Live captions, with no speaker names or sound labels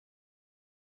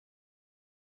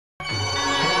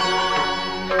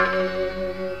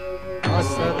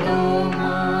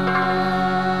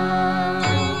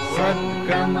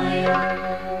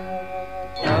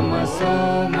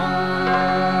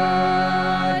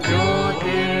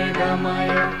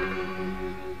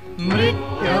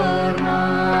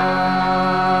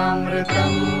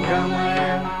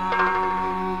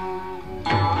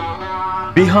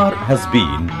Bihar has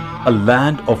been a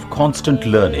land of constant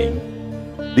learning,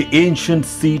 the ancient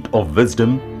seat of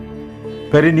wisdom,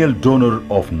 perennial donor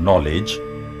of knowledge,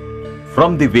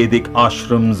 from the Vedic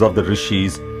ashrams of the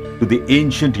rishis to the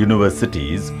ancient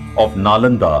universities of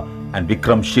Nalanda and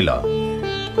Vikramshila.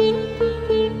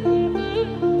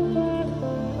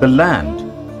 The land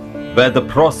where the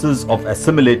process of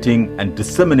assimilating and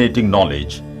disseminating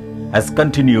knowledge has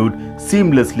continued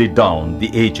seamlessly down the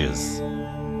ages.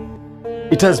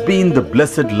 It has been the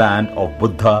blessed land of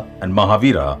Buddha and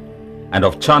Mahavira and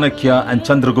of Chanakya and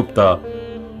Chandragupta,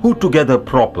 who together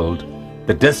propelled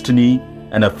the destiny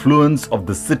and affluence of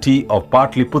the city of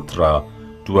Patliputra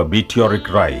to a meteoric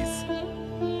rise.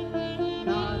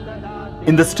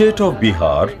 In the state of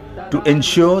Bihar, to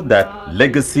ensure that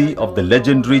legacy of the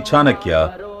legendary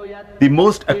Chanakya, the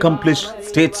most accomplished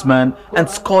statesman and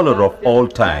scholar of all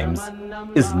times,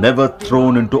 is never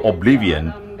thrown into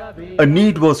oblivion, a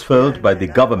need was felt by the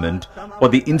government for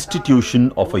the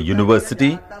institution of a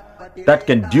university that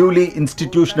can duly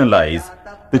institutionalize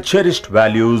the cherished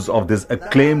values of this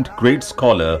acclaimed great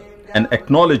scholar and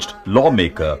acknowledged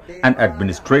lawmaker and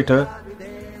administrator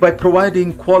by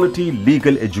providing quality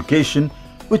legal education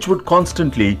which would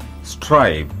constantly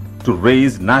strive to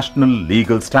raise national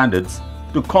legal standards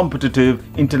to competitive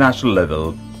international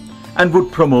level and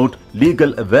would promote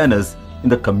legal awareness in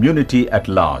the community at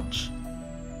large.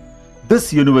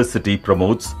 This university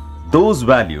promotes those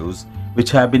values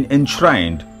which have been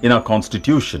enshrined in our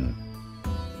constitution.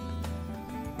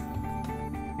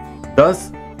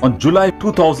 Thus, on July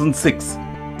 2006,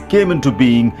 came into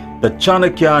being the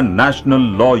Chanakya National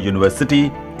Law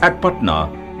University at Patna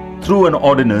through an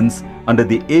ordinance under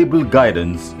the able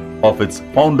guidance of its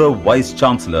founder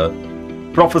Vice-Chancellor,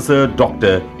 Professor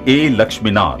Dr. A.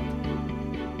 Lakshminath.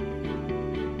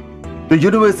 The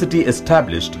university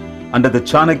established under the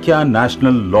Chanakya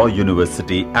National Law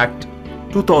University Act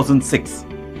 2006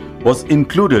 was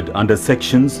included under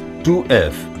sections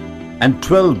 2F and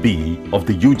 12B of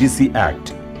the U.G.C.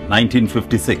 Act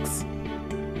 1956.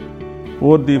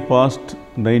 Over the past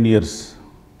 9 years,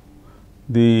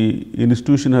 the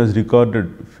institution has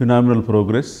recorded phenomenal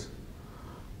progress,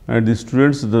 and the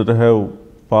students that have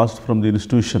passed from the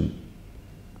institution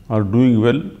are doing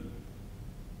well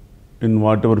in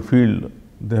whatever field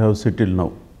they have settled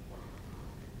now.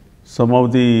 Some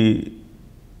of the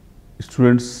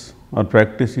students are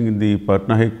practicing in the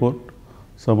Patna High Court,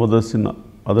 some others in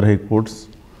other high courts,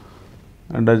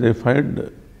 and as I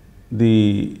find,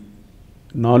 the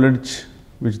knowledge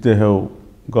which they have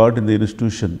got in the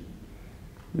institution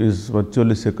is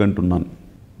virtually second to none.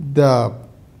 The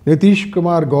Nitish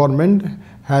Kumar government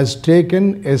has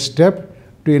taken a step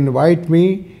to invite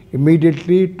me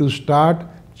immediately to start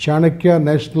Chanakya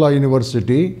National Law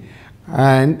University,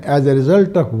 and as a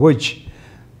result of which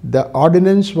the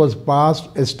ordinance was passed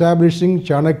establishing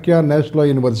Chanakya National Law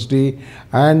University,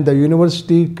 and the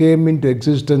university came into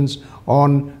existence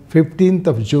on 15th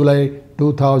of July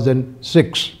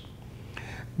 2006.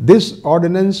 This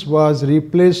ordinance was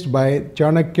replaced by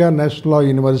Chanakya National Law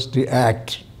University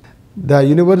Act. The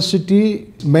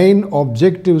university's main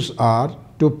objectives are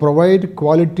to provide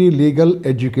quality legal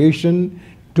education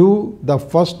to the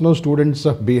first now students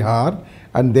of Bihar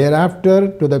and thereafter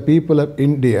to the people of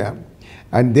India,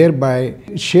 and thereby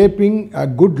shaping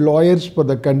good lawyers for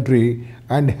the country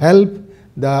and help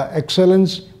the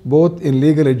excellence both in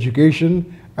legal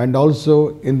education and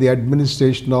also in the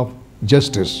administration of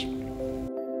justice.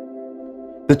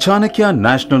 The Chanakya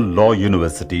National Law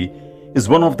University is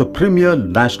one of the premier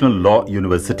national law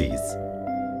universities.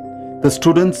 The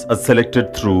students are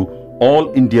selected through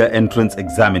All India Entrance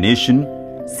Examination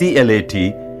 (CLAT)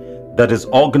 that is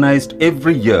organized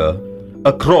every year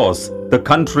across the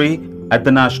country at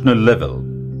the national level.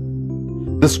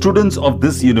 The students of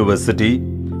this university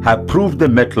have proved their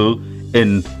mettle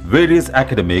in various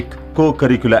academic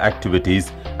co-curricular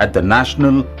activities at the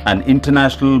national and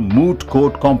international moot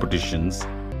court competitions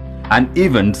and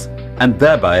events, and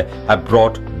thereby have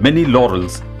brought many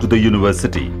laurels to the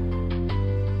university.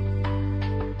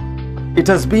 It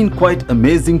has been quite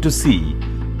amazing to see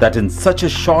that in such a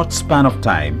short span of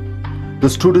time, the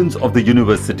students of the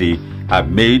university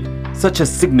have made such a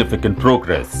significant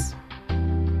progress.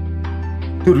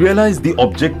 To realize the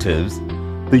objectives,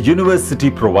 the university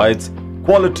provides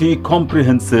quality,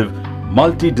 comprehensive,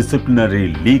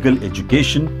 multidisciplinary legal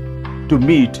education to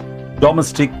meet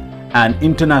domestic and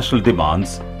international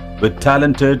demands with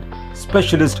talented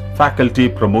specialist faculty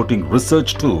promoting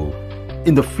research too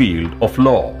in the field of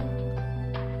law.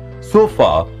 So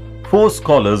far, 4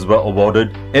 scholars were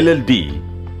awarded LLD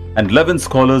and 11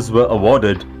 scholars were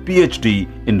awarded PhD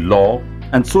in law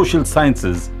and social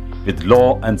sciences with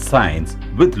law and science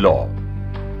with law.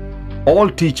 All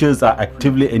teachers are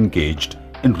actively engaged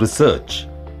in research.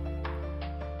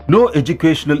 No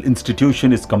educational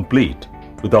institution is complete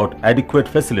without adequate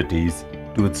facilities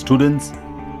to its students,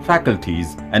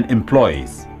 faculties and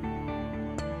employees.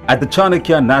 At the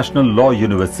Chanakya National Law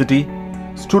University,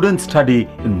 students study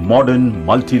in modern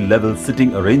multi-level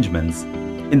sitting arrangements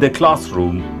in their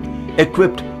classroom,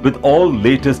 equipped with all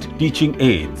latest teaching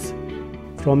aids.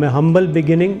 From a humble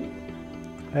beginning,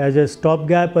 as a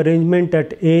stopgap arrangement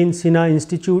at Sina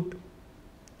Institute,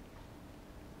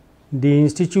 the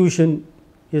institution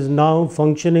is now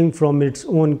functioning from its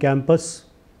own campus,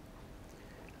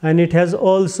 and it has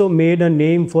also made a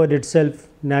name for itself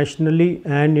nationally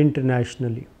and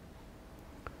internationally.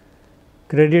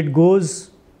 Credit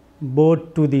goes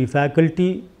both to the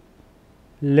faculty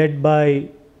led by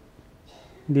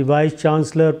the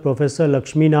Vice-Chancellor Professor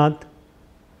Lakshminath,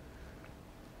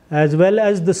 as well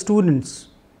as the students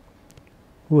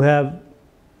who have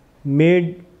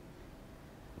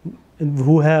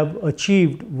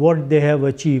achieved what they have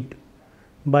achieved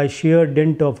by sheer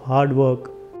dint of hard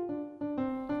work.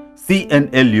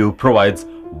 CNLU provides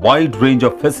wide range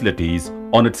of facilities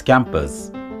on its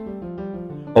campus.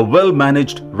 A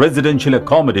well-managed residential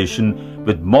accommodation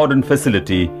with modern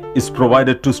facility is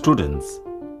provided to students.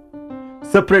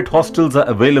 Separate hostels are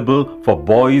available for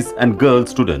boys and girl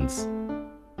students.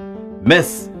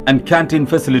 Mess and canteen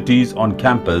facilities on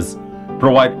campus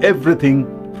provide everything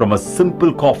from a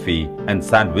simple coffee and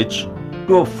sandwich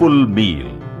to a full meal.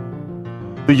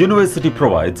 The university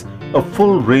provides a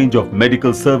full range of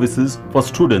medical services for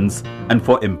students and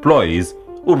for employees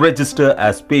who register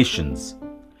as patients.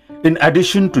 In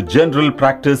addition to general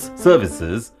practice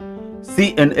services,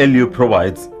 CNLU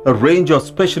provides a range of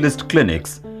specialist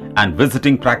clinics and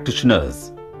visiting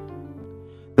practitioners.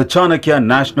 The Chanakya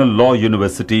National Law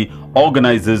University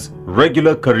organizes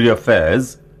regular career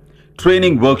fairs,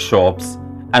 training workshops,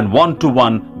 and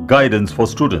one-to-one guidance for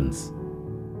students.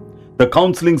 The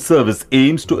counseling service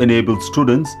aims to enable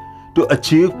students to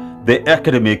achieve their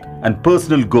academic and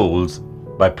personal goals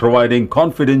by providing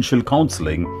confidential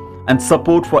counseling and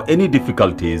support for any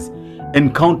difficulties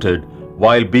encountered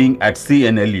while being at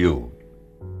CNLU.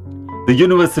 The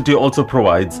university also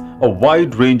provides a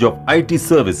wide range of IT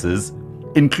services,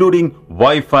 including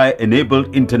Wi-Fi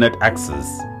enabled internet access.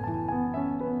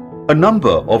 A number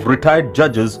of retired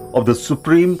judges of the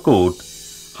Supreme Court,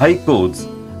 High Courts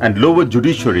and lower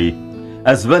judiciary,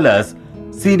 as well as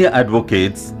senior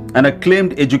advocates and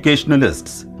acclaimed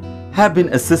educationalists have been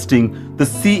assisting the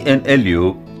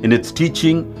CNLU in its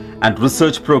teaching and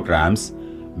research programs,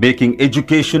 making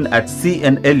education at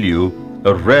CNLU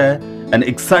a rare and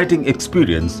exciting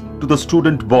experience to the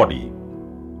student body.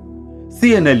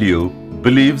 CNLU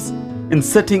believes in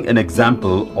setting an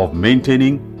example of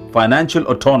maintaining financial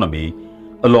autonomy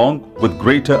along with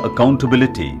greater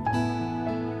accountability.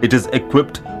 It is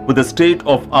equipped with a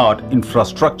state-of-art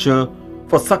infrastructure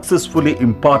for successfully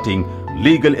imparting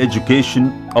legal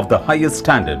education of the highest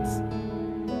standards.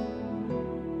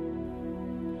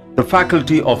 The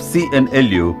faculty of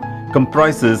CNLU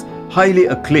comprises highly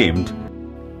acclaimed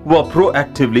who are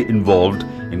proactively involved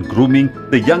in grooming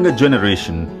the younger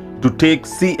generation to take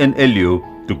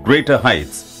CNLU to greater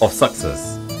heights of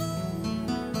success.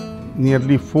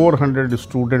 Nearly 400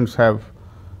 students have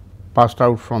passed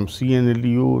out from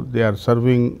CNLU. They are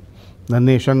serving the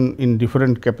nation in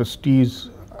different capacities,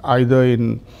 either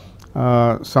in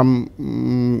some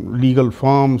legal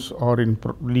firms or in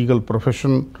legal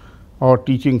profession or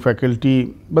teaching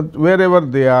faculty, but wherever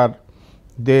they are,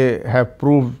 they have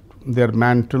proved their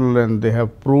mantle and they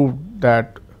have proved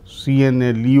that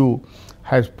CNLU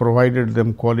has provided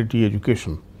them quality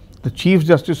education. The Chief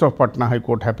Justice of Patna High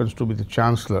Court happens to be the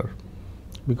Chancellor,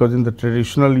 because in the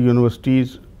traditional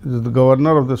universities it is the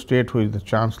Governor of the state who is the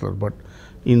Chancellor, but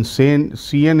in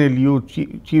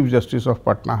CNLU, Chief Justice of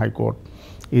Patna High Court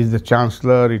is the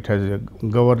Chancellor. It has a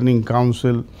governing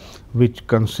council which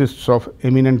consists of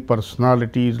eminent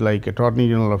personalities like Attorney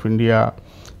General of India,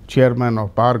 Chairman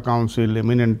of Bar Council,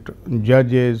 eminent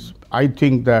judges. I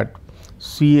think that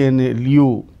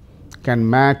CNLU can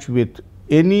match with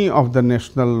any of the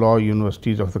national law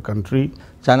universities of the country.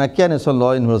 Chanakya National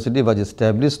Law University was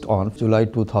established on July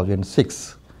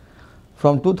 2006.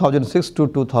 From 2006 to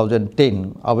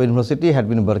 2010, our university had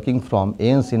been working from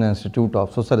Sina Institute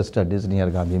of Social Studies near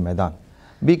Gandhi Maidan.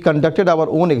 We conducted our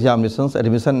own examinations,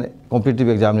 admission competitive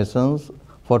examinations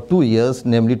for 2 years,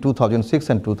 namely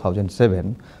 2006 and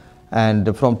 2007.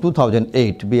 and from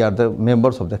 2008 we are the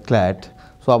members of the CLAT.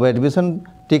 So our admission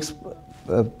takes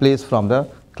place from the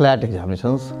CLAT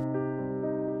examinations.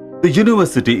 The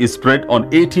university is spread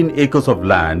on 18 acres of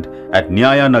land at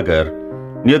Nyaya Nagar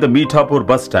near the Meetapur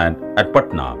bus stand at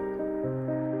Patna.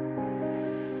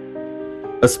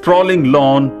 A sprawling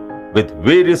lawn with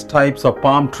various types of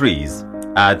palm trees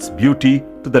adds beauty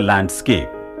to the landscape.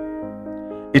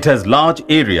 It has large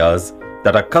areas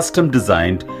that are custom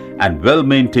designed and well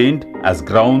maintained as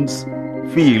grounds,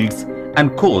 fields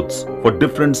and courts for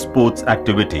different sports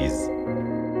activities.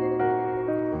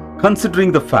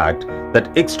 Considering the fact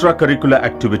that extracurricular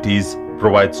activities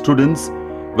provide students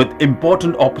with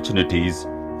important opportunities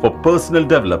for personal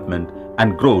development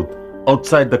and growth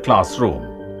outside the classroom,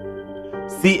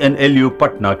 CNLU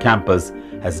Patna campus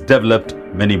has developed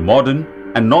many modern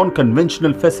and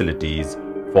non-conventional facilities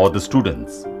for the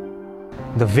students.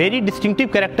 The very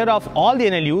distinctive character of all the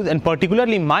NLUs, and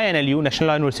particularly my NLU, National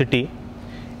Law University,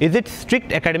 is its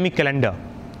strict academic calendar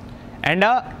and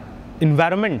a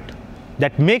environment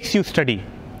that makes you study,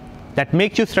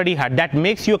 hard, that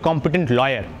makes you a competent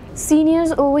lawyer.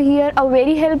 Seniors over here are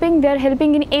very helping. They are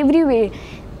helping in every way.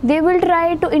 They will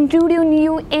try to intrude in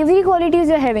you every qualities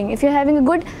you are having. If you are having a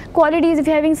good qualities, if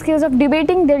you are having skills of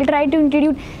debating, they will try to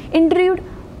intrude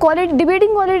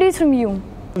debating qualities from you.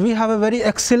 We have a very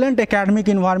excellent academic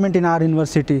environment in our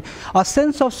university. A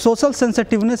sense of social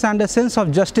sensitiveness and a sense of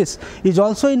justice is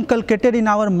also inculcated in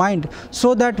our mind,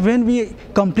 so that when we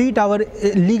complete our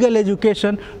legal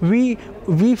education, we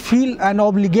feel an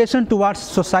obligation towards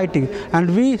society,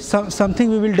 and something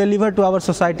we will deliver to our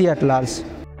society at large.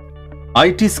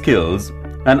 IT skills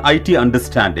and IT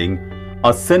understanding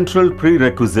are central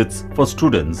prerequisites for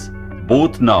students,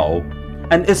 both now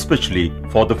and especially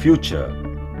for the future.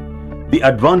 The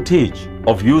advantage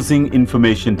of using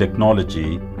information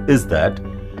technology is that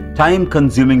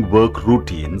time-consuming work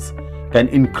routines can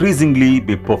increasingly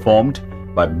be performed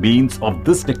by means of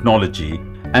this technology,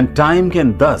 and time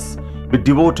can thus be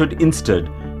devoted instead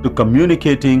to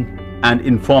communicating and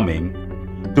informing,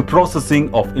 to processing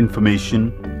of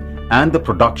information and the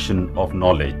production of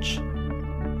knowledge.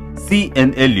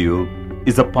 CNLU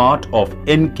is a part of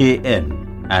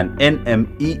NKN and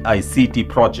NMEICT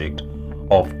project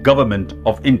of Government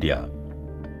of India.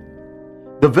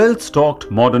 The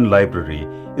well-stocked modern library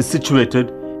is situated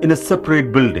in a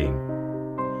separate building.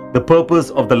 The purpose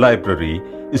of the library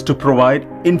is to provide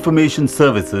information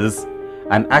services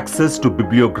and access to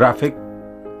bibliographic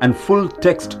and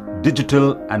full-text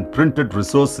digital and printed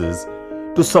resources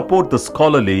to support the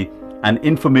scholarly and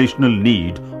informational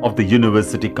need of the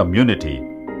university community.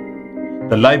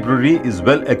 The library is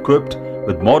well equipped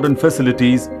with modern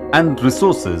facilities and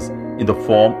resources in the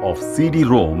form of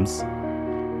CD-ROMs,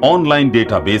 online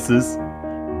databases,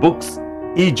 books,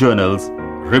 e-journals,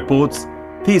 reports,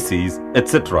 theses,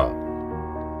 etc.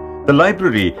 The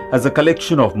library has a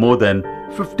collection of more than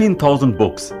 15,000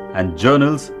 books and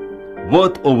journals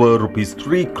worth over Rs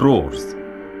 3 crores.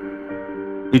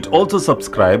 It also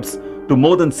subscribes to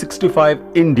more than 65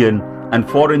 Indian and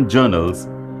foreign journals,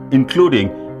 including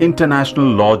international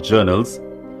law journals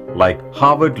like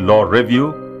Harvard Law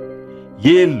Review,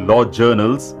 Yale Law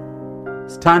Journals,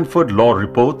 Stanford Law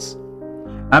Reports,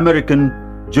 American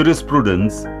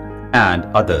Jurisprudence, and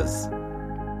others.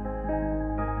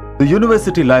 The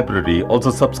university library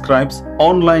also subscribes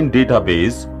online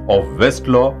database of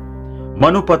Westlaw,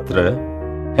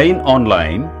 Manupatra, Hain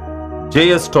Online,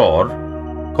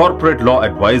 JSTOR, Corporate Law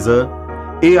Advisor,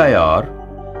 AIR,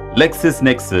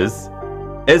 LexisNexis,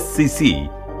 SCC,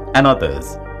 and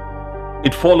others.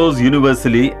 It follows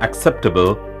universally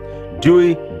acceptable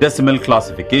Dewey Decimal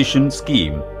Classification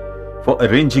scheme for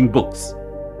arranging books.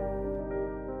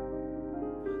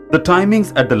 The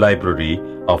timings at the library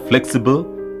are flexible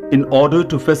in order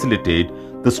to facilitate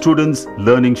the students'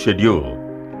 learning schedule.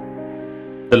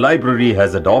 The library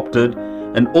has adopted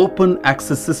an open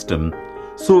access system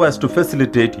so as to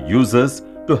facilitate users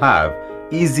to have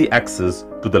easy access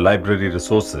to the library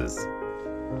resources.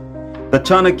 The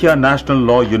Chanakya National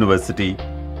Law University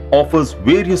offers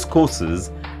various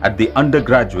courses at the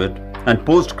undergraduate and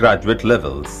postgraduate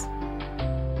levels.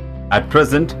 At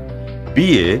present,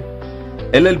 BA,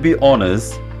 LLB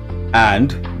Honours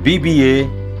and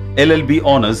BBA, LLB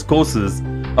Honours courses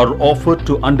are offered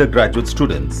to undergraduate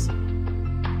students.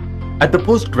 At the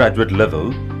postgraduate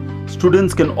level,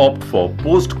 students can opt for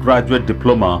postgraduate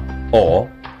diploma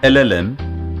or LLM,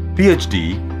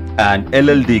 PhD and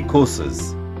LLD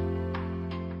courses.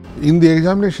 In the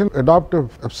examination, adopt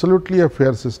absolutely a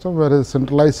fair system, whereas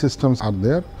centralized systems are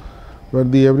there, where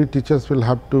every teachers will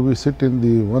have to sit in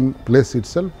the one place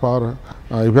itself for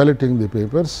evaluating the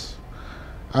papers.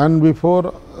 and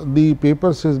before the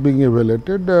papers is being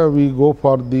evaluated, we go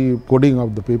for the coding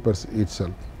of the papers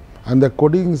itself, and the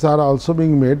codings are also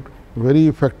being made very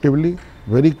effectively,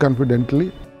 very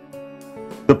confidently.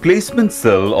 The placement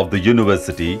cell of the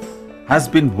university has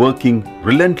been working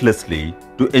relentlessly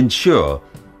to ensure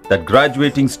that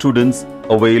graduating students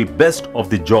avail best of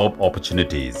the job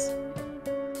opportunities.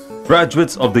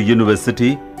 Graduates of the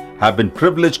university have been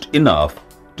privileged enough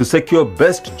to secure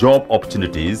best job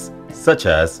opportunities such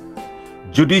as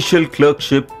judicial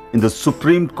clerkship in the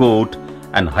Supreme Court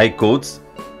and High Courts,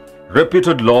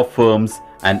 reputed law firms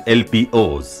and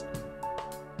LPOs.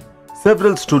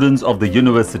 Several students of the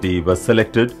university were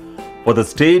selected for the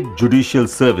State Judicial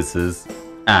Services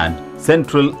and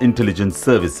Central Intelligence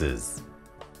Services.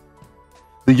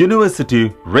 The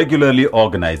university regularly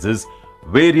organizes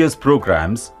various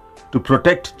programs to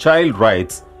protect child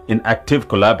rights in active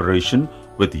collaboration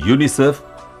with UNICEF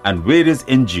and various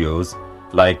NGOs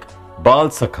like Bal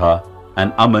Sakha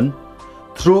and Aman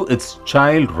through its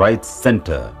Child Rights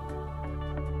Center.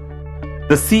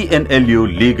 The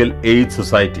CNLU Legal Aid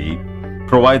Society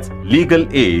provides legal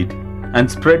aid and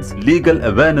spreads legal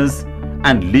awareness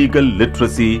and legal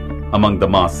literacy among the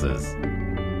masses.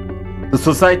 The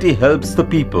society helps the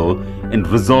people in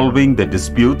resolving their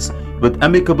disputes with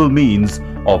amicable means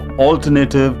of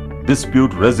alternative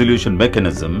dispute resolution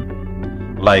mechanism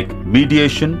like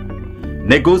mediation,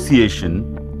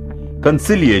 negotiation,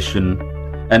 conciliation,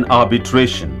 and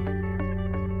arbitration.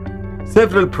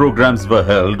 Several programs were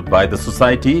held by the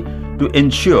society to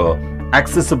ensure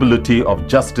accessibility of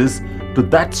justice to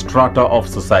that strata of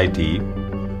society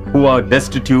who are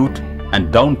destitute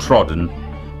and downtrodden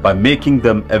by making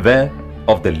them aware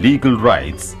of their legal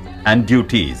rights and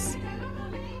duties.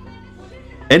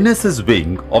 NSS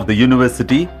wing of the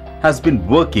university has been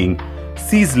working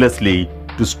ceaselessly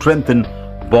to strengthen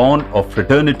bond of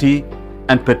fraternity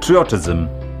and patriotism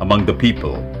among the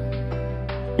people.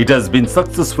 It has been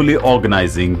successfully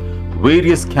organizing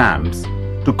various camps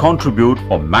to contribute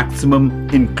for maximum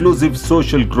inclusive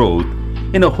social growth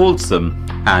in a wholesome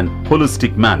and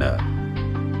holistic manner.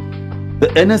 The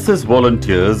NSS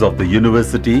volunteers of the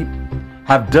university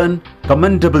have done a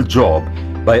commendable job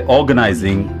by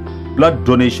organizing blood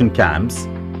donation camps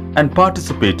and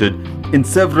participated in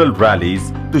several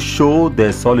rallies to show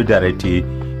their solidarity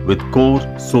with core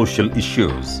social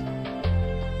issues.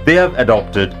 They have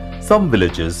adopted some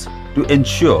villages to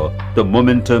ensure the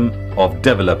momentum of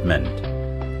development.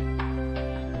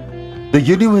 The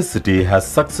university has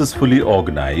successfully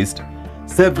organized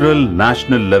several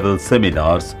national level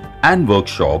seminars and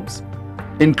workshops,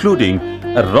 including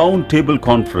a round-table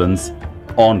conference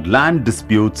on land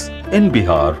disputes in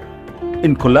Bihar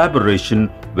in collaboration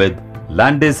with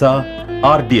Landesa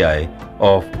RDI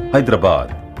of Hyderabad.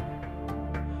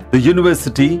 The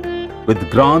university,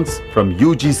 with grants from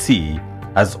U.G.C,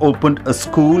 has opened a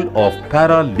school of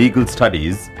para-legal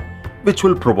studies which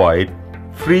will provide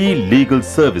free legal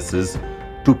services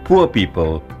to poor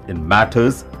people in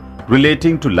matters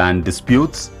relating to land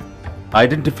disputes,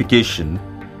 identification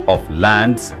of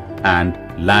lands and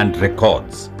land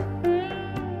records.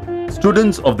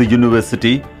 Students of the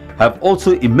university have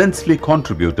also immensely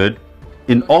contributed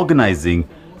in organizing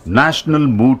national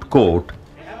moot court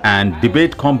and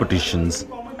debate competitions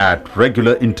at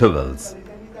regular intervals.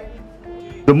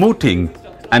 The Mooting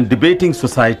and Debating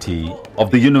Society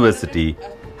of the university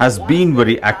has been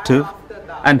very active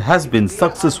and has been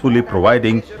successfully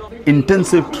providing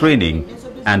intensive training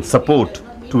and support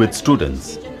to its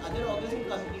students.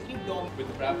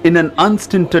 In an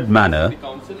unstinted manner,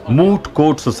 Moot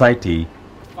Court Society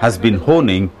has been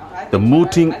honing the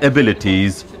mooting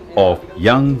abilities of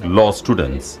young law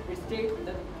students.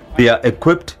 They are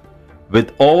equipped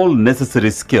with all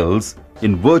necessary skills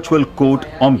in virtual court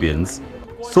ambience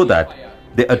so that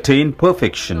they attain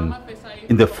perfection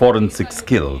in their forensic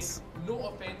skills.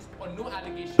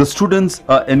 The students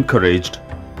are encouraged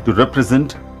to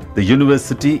represent the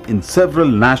university in several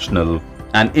national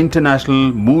and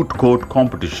international moot court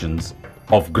competitions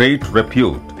of great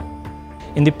repute.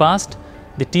 In the past,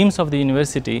 the teams of the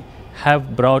university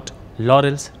have brought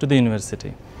laurels to the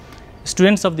university.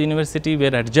 Students of the university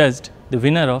were adjudged the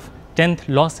winner of 10th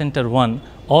Law Center 1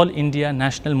 All India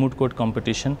National Moot Court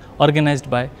Competition organized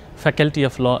by Faculty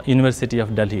of Law, University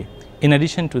of Delhi. In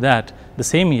addition to that, the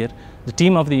same year, the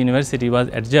team of the university was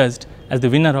adjudged as the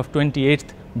winner of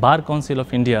 28th Bar Council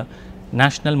of India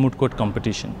National Moot Court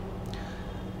Competition.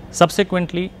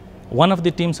 Subsequently, one of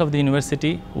the teams of the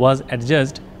university was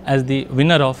adjudged as the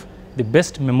winner of the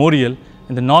Best Memorial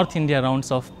in the North India rounds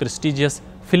of prestigious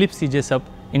Philip C. Jessup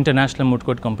International Moot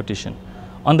Court Competition.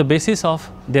 On the basis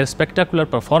of their spectacular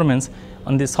performance,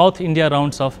 on the South India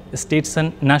rounds of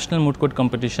Statesman National Moot Court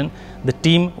competition, the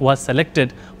team was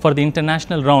selected for the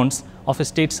international rounds of a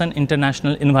Statesman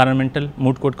International Environmental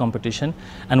Moot Court competition,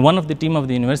 and one of the team of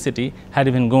the university had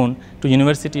even gone to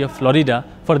University of Florida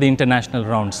for the international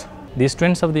rounds. The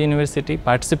students of the university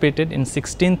participated in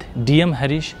 16th D.M.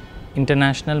 Harish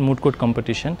International Moot Court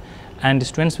competition, and the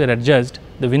students were adjudged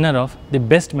the winner of the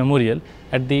best memorial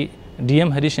at the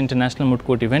D.M. Harish International Moot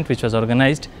Court event, which was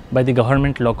organized by the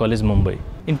Government Law College, Mumbai.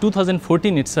 In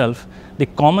 2014 itself, the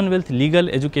Commonwealth Legal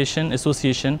Education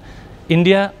Association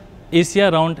India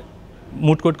Asia Round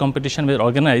Moot Court competition were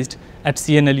organized at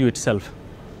CNLU itself.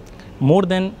 More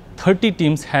than 30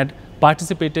 teams had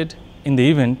participated in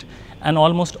the event, and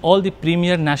almost all the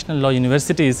premier national law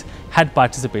universities had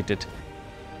participated.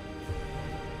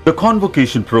 The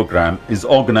convocation program is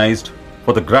organized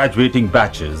for the graduating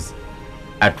batches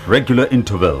at regular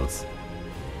intervals.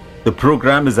 The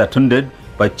program is attended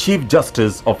by Chief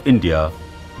Justice of India,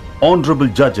 honorable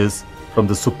judges from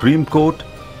the Supreme Court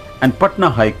and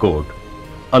Patna High Court,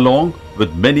 along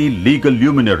with many legal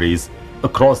luminaries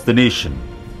across the nation.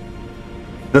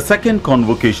 The second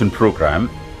convocation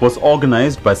program was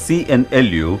organized by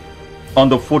CNLU on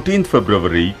the 14th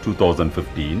February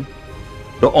 2015.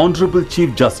 The Honorable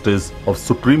Chief Justice of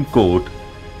Supreme Court,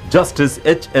 Justice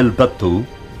H.L. Dattu,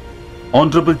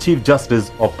 Honorable Chief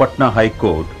Justice of Patna High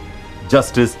Court,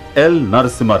 Justice L.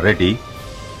 Narasimha Reddy,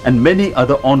 and many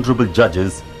other honorable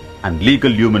judges and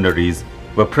legal luminaries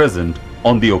were present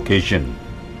on the occasion.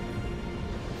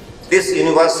 This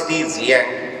university is young,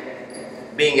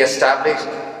 being established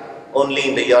only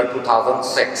in the year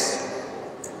 2006.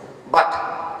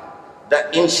 But the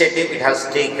initiative it has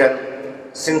taken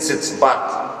since its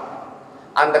birth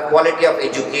and the quality of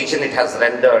education it has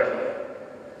rendered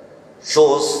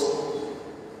shows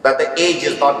that the age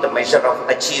is not the measure of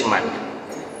achievement.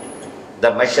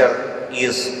 The measure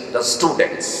is the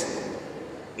students.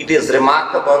 It is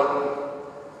remarkable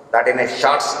that in a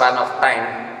short span of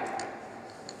time,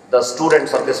 the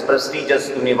students of this prestigious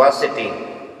university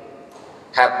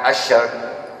have ushered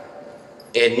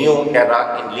a new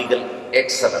era in legal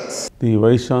excellence. The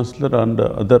Vice-Chancellor and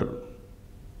other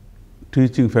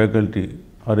teaching faculty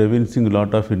are evincing a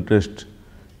lot of interest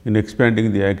in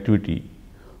expanding the activity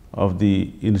of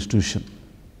the institution.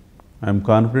 I am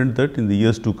confident that in the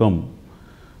years to come,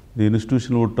 the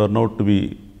institution would turn out to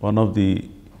be one of the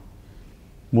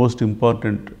most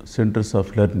important centers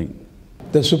of learning.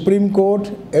 The Supreme Court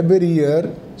every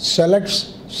year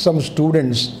selects some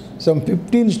students, some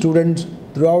 15 students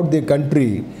throughout the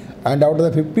country, and out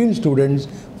of the 15 students,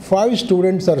 5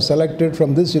 students are selected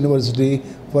from this university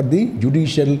for the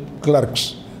judicial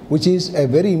clerks, which is a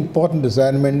very important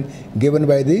assignment given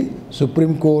by the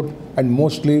Supreme Court and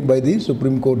mostly by the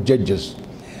Supreme Court judges.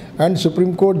 And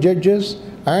Supreme Court judges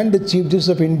and the Chief Justice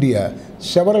of India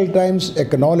several times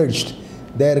acknowledged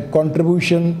their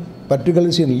contribution,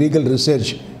 particularly in legal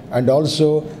research, and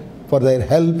also for their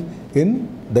help in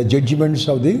the judgments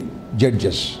of the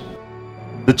judges.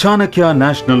 The Chanakya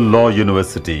National Law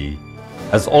University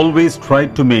has always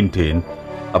tried to maintain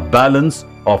a balance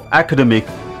of academic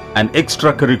and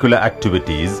extracurricular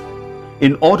activities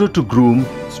in order to groom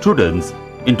students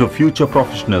into future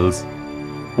professionals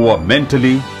who are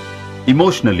mentally,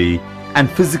 emotionally, and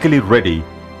physically ready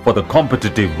for the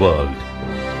competitive world.